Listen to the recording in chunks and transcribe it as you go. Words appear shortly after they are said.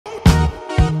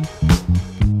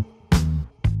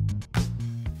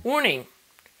Warning!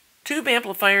 Tube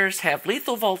amplifiers have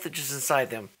lethal voltages inside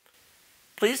them.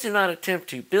 Please do not attempt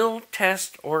to build,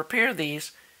 test, or repair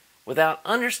these without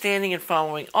understanding and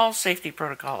following all safety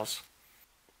protocols.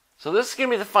 So this is going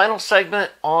to be the final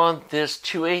segment on this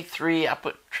 2A3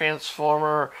 output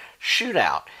transformer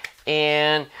shootout.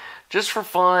 And just for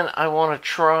fun, I want to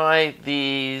try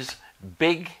these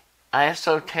big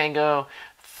ISO Tango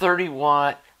 30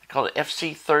 watt, they call it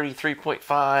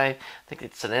FC30-3.5, I think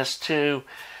it's an S2.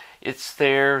 It's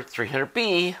their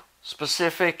 300B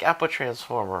specific output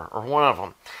transformer, or one of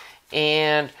them.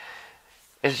 And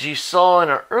as you saw in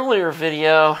our earlier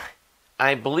video,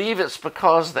 I believe it's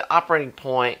because of the operating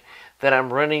point that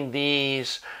I'm running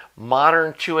these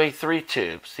modern 2A3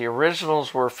 tubes. The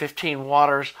originals were 15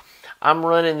 watters. I'm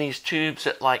running these tubes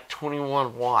at like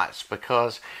 21 watts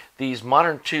because these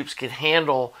modern tubes can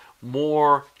handle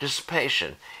more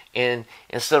dissipation. And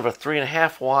instead of a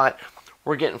 3.5 watt,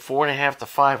 we're getting 4.5 to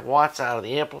 5 watts out of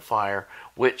the amplifier,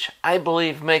 which I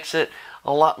believe makes it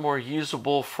a lot more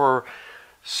usable for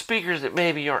speakers that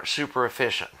maybe aren't super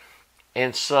efficient.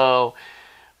 And so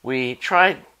we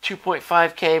tried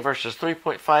 2.5K versus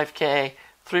 3.5K.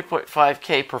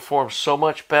 3.5K performs so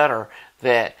much better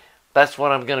that that's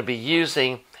what I'm going to be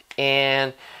using.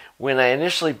 And when I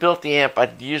initially built the amp, I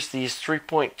used these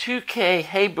 3.2K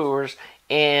Hayburs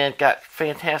and got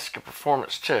fantastic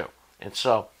performance too. And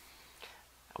so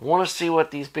I want to see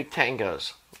what these big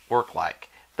Tangos work like.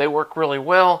 They work really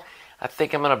well. I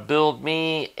think I'm going to build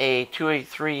me a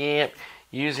 2A3 amp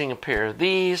using a pair of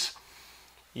these,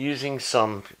 using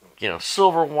some,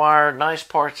 silver wire, nice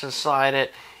parts inside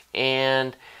it,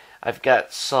 and I've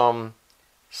got some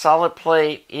solid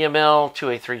plate EML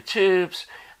 2A3 tubes.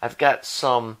 I've got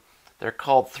some, they're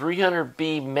called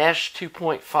 300B mesh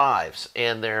 2.5s,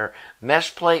 and they're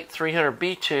mesh plate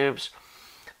 300B tubes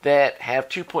that have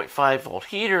 2.5 volt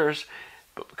heaters,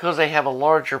 but because they have a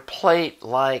larger plate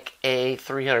like a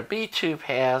 300B tube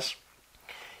has,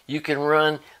 you can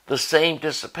run the same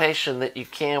dissipation that you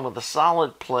can with a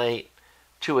solid plate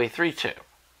 2A3 tube,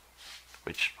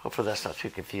 which hopefully that's not too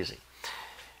confusing.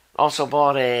 Also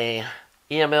bought a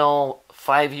EML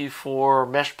 5U4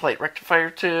 mesh plate rectifier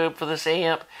tube for this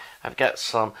amp. I've got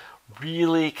some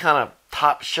really kind of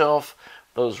top shelf,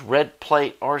 those red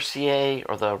plate RCA,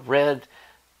 or the red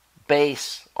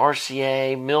base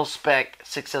RCA mil-spec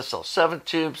 6SL7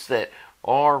 tubes that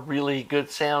are really good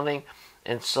sounding.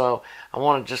 And so I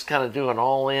want to just kind of do an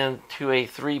all-in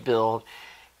 2A3 build,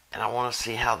 and I want to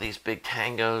see how these big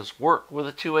Tangos work with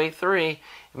a 2A3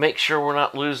 and make sure we're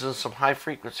not losing some high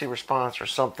frequency response or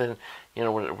something,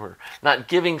 we're not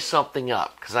giving something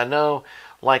up. Because I know,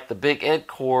 like the big Ed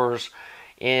cores,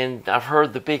 and I've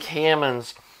heard the big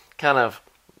Hammonds kind of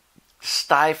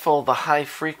stifle the high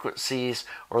frequencies,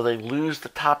 or they lose the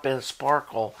top end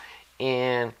sparkle.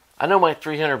 And I know my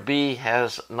 300B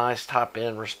has nice top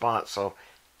end response, so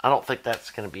I don't think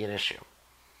that's going to be an issue.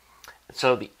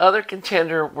 So the other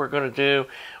contender we're going to do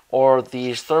are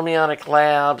these Thermionic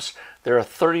Labs. They're a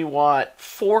 30 watt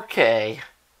 4K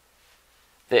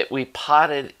that we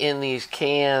potted in these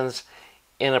cans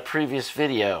in a previous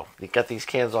video. We got these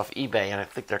cans off eBay, and I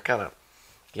think they're kind of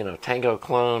Tango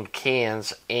cloned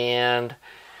cans, and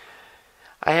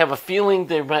I have a feeling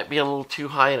they might be a little too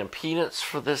high in impedance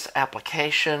for this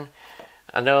application.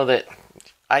 I know that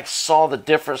I saw the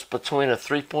difference between a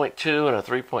 3.2 and a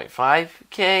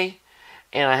 3.5K,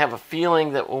 and I have a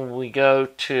feeling that when we go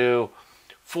to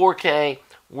 4K,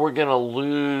 we're going to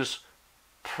lose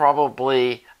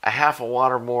probably a half a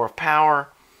watt or more of power,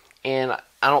 and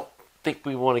I don't think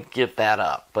we want to give that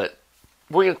up, but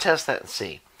we're going to test that and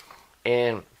see.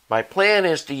 And my plan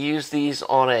is to use these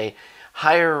on a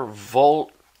higher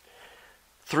volt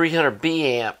 300B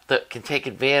amp that can take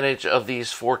advantage of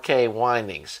these 4K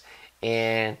windings.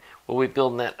 And we'll be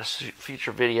building that in a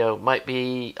future video. Might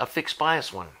be a fixed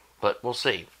bias one, but we'll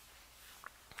see.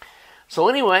 So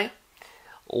anyway,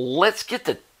 let's get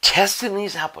to testing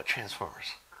these output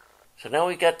transformers. So now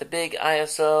we've got the big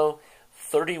ISO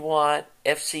 30 watt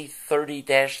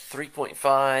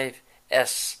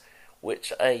FC30-3.5-SII,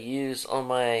 which I use on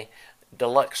my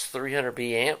deluxe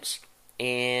 300B amps,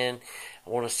 and I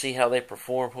want to see how they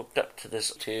perform hooked up to this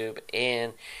tube,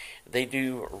 and they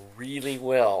do really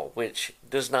well, which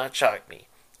does not shock me.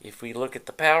 If we look at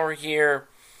the power here,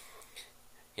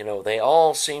 they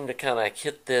all seem to kind of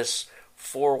hit this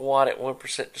 4 watt at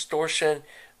 1% distortion,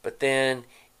 but then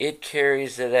it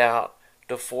carries it out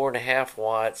to 4.5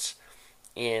 watts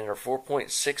or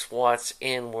 4.6 watts,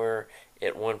 and we're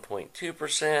at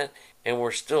 1.2%, and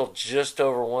we're still just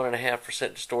over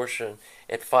 1.5% distortion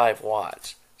at 5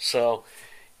 watts. So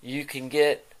you can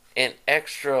get an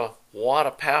extra watt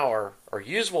of power or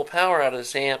usable power out of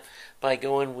this amp by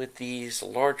going with these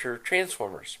larger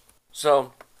transformers.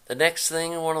 So the next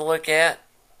thing I want to look at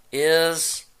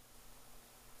is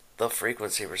the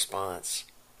frequency response.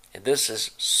 And this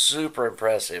is super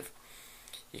impressive.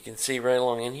 You can see right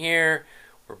along in here,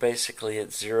 we're basically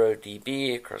at 0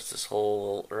 dB across this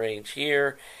whole range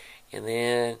here. And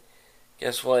then,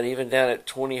 guess what? Even down at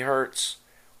 20 hertz,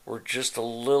 we're just a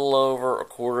little over a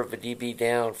quarter of a dB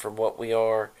down from what we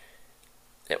are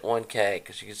at 1K.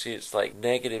 Because you can see it's like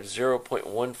negative 0.14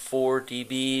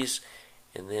 dBs.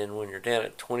 And then when you're down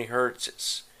at 20 hertz,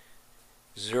 it's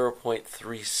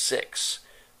 0.36.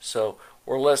 So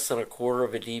we're less than a quarter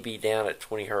of a dB down at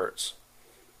 20 hertz.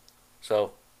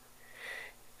 So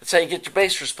that's how you get your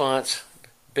bass response,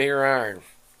 bigger iron,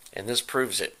 and this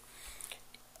proves it.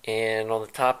 And on the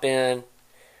top end,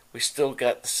 we still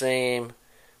got the same,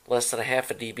 less than a half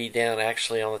a dB down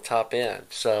actually on the top end.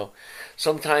 So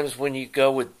sometimes when you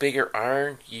go with bigger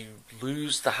iron, you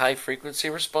lose the high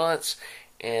frequency response,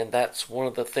 and that's one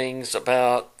of the things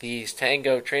about these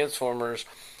Tango transformers.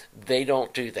 They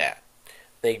don't do that.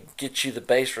 They get you the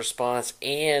bass response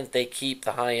and they keep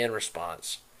the high end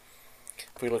response.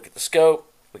 If we look at the scope,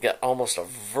 we got almost a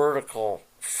vertical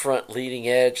front leading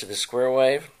edge of the square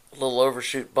wave, a little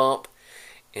overshoot bump,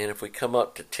 and if we come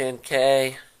up to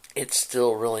 10K, it's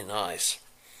still really nice.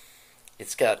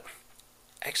 It's got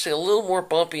actually a little more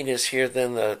bumpiness here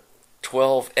than the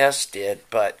 12S did,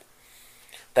 but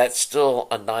that's still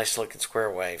a nice looking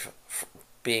square wave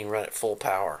being run at full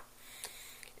power.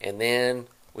 And then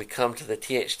we come to the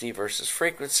THD versus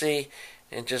frequency,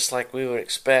 and just like we would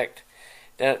expect,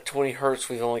 down at 20 hertz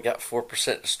we've only got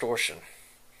 4% distortion.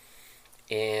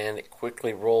 And it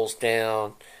quickly rolls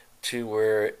down to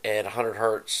where at 100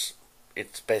 hertz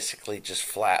it's basically just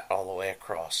flat all the way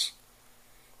across.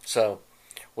 So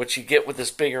what you get with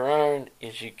this bigger iron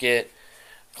is you get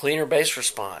cleaner bass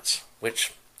response,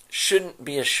 which shouldn't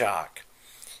be a shock.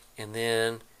 And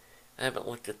then, I haven't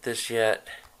looked at this yet,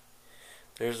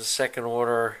 there's the second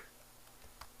order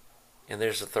and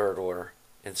there's the third order.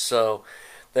 And so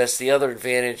that's the other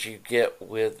advantage you get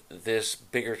with this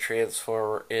bigger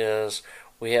transformer is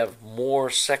we have more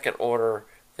second order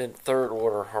than third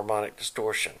order harmonic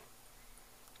distortion,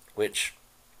 which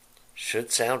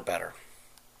should sound better.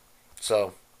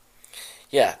 So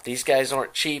yeah, these guys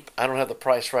aren't cheap. I don't have the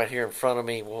price right here in front of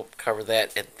me. We'll cover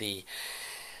that at the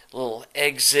little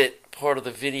exit part of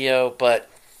the video, but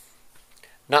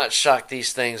not shocked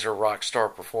these things are rock star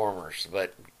performers.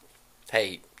 But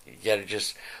hey, you gotta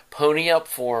just pony up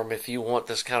for them if you want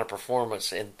this kind of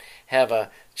performance and have a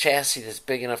chassis that's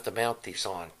big enough to mount these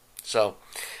on. So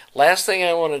last thing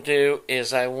I want to do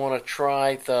is I want to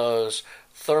try those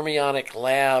Thermionic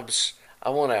Labs. I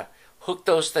want to hook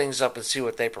those things up and see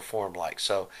what they perform like.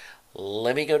 So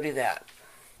let me go do that.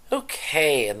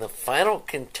 Okay, and the final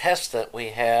contestant we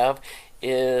have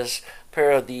is a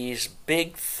pair of these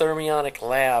big Thermionic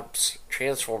Labs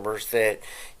transformers that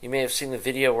you may have seen the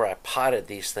video where I potted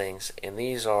these things, and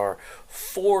these are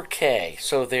 4K,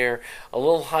 so they're a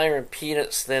little higher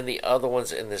impedance than the other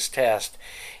ones in this test.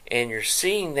 And you're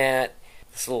seeing that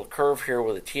this little curve here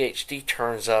where the THD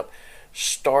turns up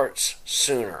starts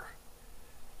sooner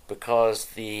because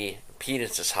the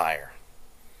impedance is higher.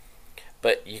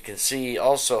 But you can see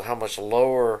also how much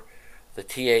lower the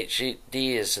THD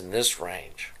is in this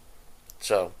range.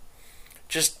 So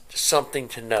just something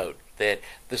to note that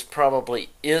this probably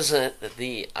isn't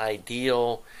the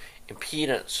ideal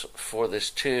impedance for this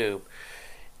tube,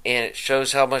 and it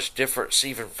shows how much difference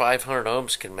even 500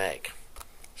 ohms can make.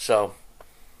 So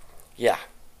yeah,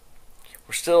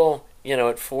 we're still, at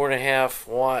 4.5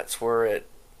 watts. We're at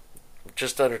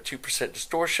just under 2%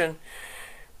 distortion,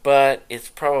 but it's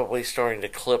probably starting to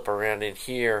clip around in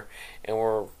here, and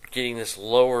we're getting this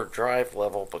lower drive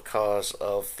level because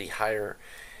of the higher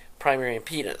primary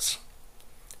impedance.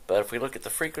 But if we look at the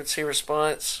frequency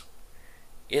response,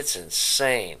 it's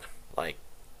insane. Like,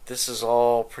 this is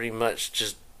all pretty much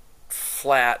just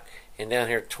flat, and down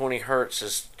here 20 hertz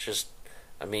is just,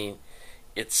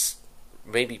 it's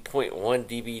maybe 0.1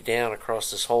 dB down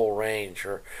across this whole range,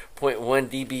 or 0.1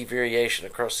 dB variation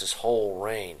across this whole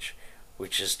range,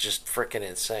 which is just freaking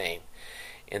insane.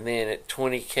 And then at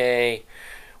 20K,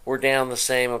 we're down the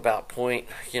same, about 0.5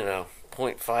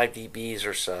 dBs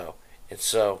or so. And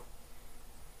so,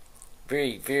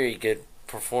 very, very good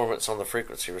performance on the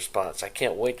frequency response. I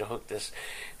can't wait to hook this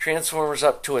transformers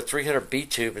up to a 300B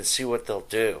tube and see what they'll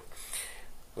do.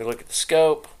 We look at the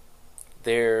scope.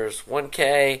 There's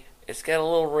 1K. It's got a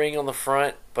little ring on the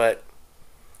front, but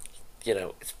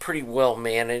it's pretty well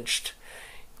managed.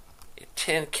 At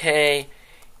 10K,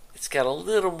 it's got a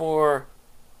little more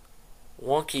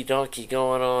wonky donkey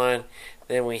going on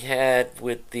than we had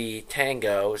with the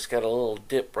Tango. It's got a little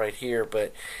dip right here,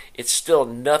 but it's still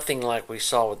nothing like we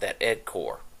saw with that Ed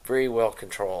core. Very well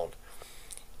controlled.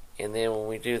 And then when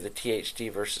we do the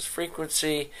THD versus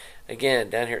frequency,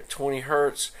 again, down here at 20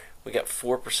 Hertz, we got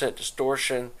 4%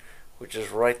 distortion, which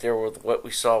is right there with what we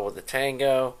saw with the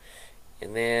Tango.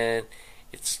 And then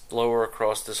it's lower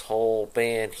across this whole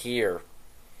band here.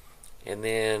 And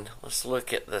then let's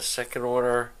look at the second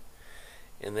order.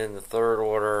 And then the third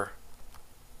order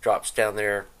drops down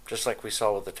there, just like we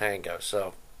saw with the Tango.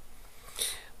 So,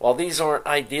 while these aren't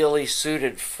ideally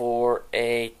suited for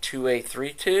a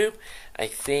 2A3 tube, I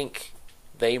think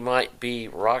they might be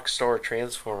rock star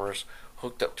transformers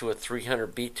hooked up to a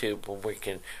 300B tube where we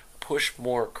can push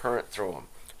more current through them.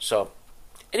 So,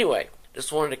 anyway,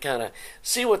 just wanted to kind of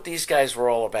see what these guys were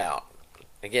all about.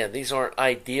 Again, these aren't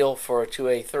ideal for a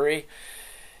 2A3,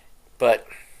 but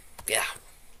yeah.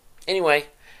 Anyway,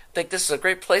 I think this is a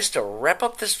great place to wrap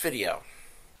up this video.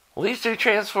 Well, these two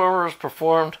transformers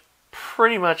performed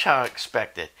pretty much how I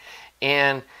expected.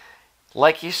 And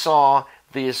like you saw,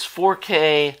 this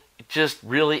 4K just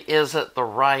really isn't the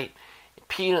right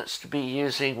impedance to be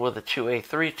using with a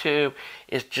 2A3 tube.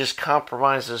 It just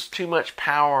compromises too much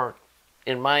power,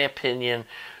 in my opinion,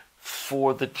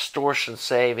 for the distortion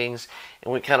savings.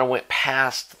 And we kind of went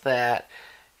past that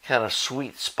kind of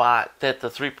sweet spot that the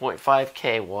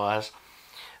 3.5K was.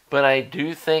 But I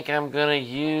do think I'm going to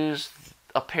use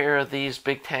a pair of these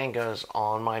big Tangos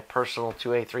on my personal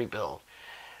 2A3 build.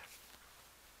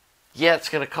 Yeah, it's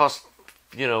going to cost,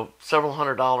 several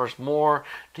 $100s more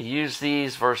to use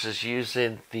these versus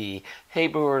using the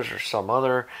Hayburs or some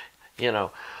other,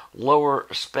 lower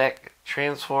spec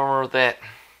transformer that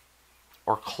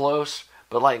are close.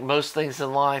 But like most things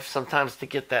in life, sometimes to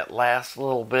get that last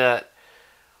little bit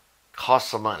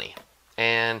costs some money.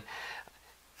 And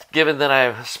given that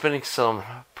I'm spending some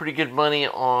pretty good money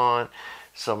on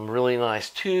some really nice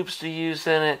tubes to use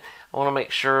in it, I want to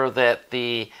make sure that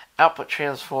the output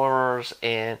transformers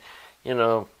and,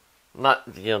 the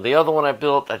other one I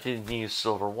built, I didn't use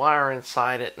silver wire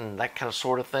inside it and that kind of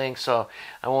sort of thing. So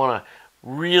I want to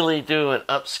really do an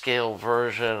upscale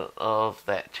version of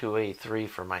that 2A3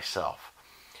 for myself.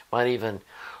 Might even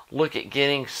look at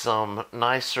getting some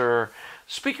nicer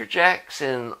speaker jacks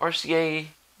and RCA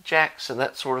jacks and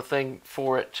that sort of thing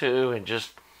for it too, and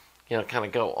just kind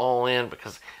of go all in,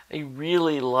 because I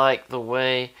really like the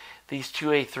way these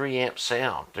 2A3 amps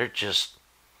sound. They're just,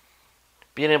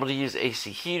 being able to use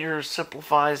AC heaters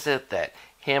simplifies it. That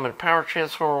Hammond power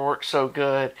transformer works so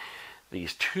good.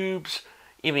 These tubes,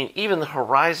 even the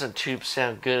Horizon tubes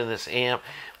sound good in this amp,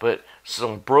 but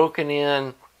some broken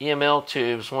in EML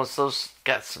tubes, once those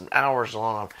got some hours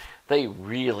on them, they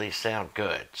really sound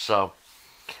good. So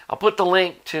I'll put the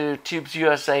link to Tubes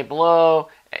USA below.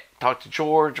 Talk to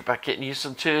George about getting you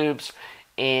some tubes.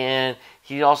 And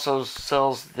he also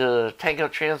sells the Tango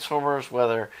transformers,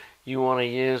 whether you want to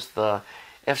use the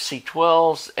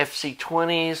FC12s,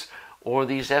 FC20s, or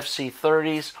these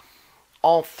FC30s.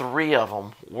 All three of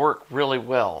them work really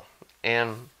well.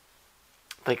 And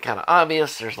they're kind of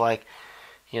obvious. There's like,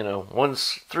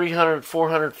 one's 300,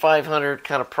 400, 500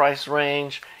 kind of price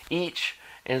range each.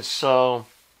 And so,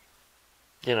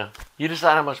 you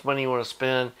decide how much money you want to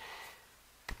spend.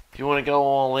 If you want to go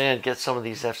all in, get some of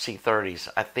these FC30s.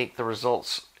 I think the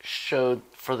results showed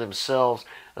for themselves,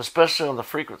 especially on the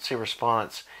frequency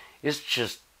response. It's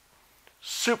just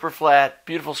super flat,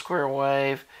 beautiful square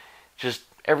wave, just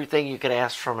everything you could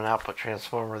ask from an output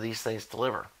transformer these things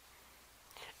deliver.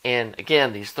 And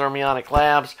again, these Thermionic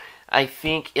Labs, I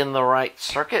think in the right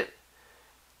circuit,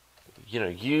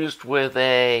 used with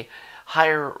a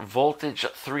higher voltage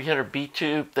 300B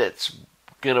tube that's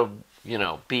going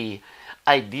to, be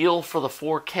ideal for the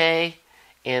 4K,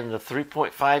 and the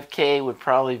 3.5K would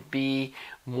probably be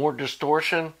more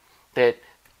distortion.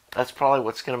 That's probably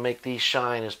what's going to make these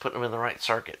shine, is putting them in the right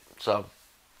circuit. So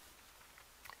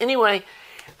anyway,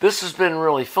 this has been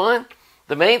really fun.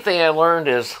 The main thing I learned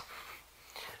is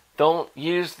don't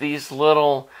use these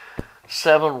little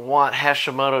 7-watt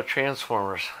Hashimoto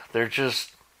transformers. They're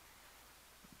just,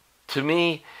 to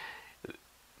me,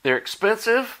 they're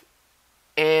expensive,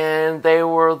 and they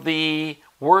were the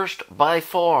worst by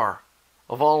far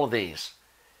of all of these.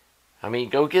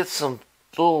 Go get some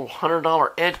little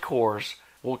 $100 Ed cores.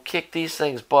 Will kick these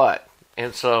things butt.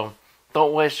 And so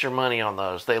don't waste your money on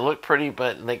those. They look pretty,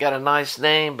 but they got a nice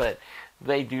name, but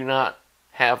they do not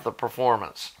have the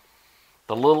performance.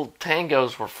 The little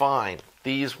Tangos were fine.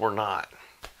 These were not.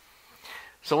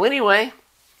 So anyway,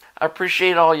 I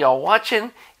appreciate all y'all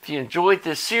watching. If you enjoyed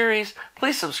this series,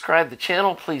 please subscribe to the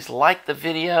channel. Please like the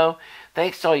video.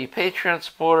 Thanks to all you Patreon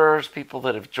supporters, people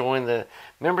that have joined the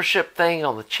membership thing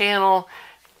on the channel.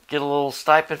 Get a little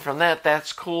stipend from that.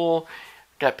 That's cool.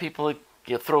 Got people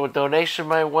that throw a donation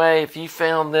my way. If you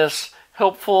found this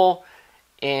helpful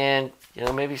and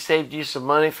maybe saved you some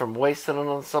money from wasting it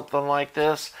on something like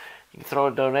this, you can throw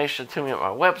a donation to me at my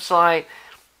website.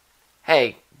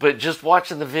 Hey, but just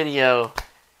watching the video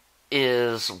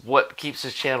is what keeps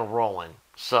this channel rolling.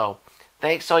 So,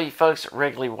 thanks to all you folks that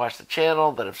regularly watch the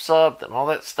channel, that have subbed, and all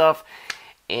that stuff.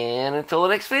 And until the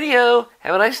next video,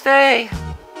 have a nice day.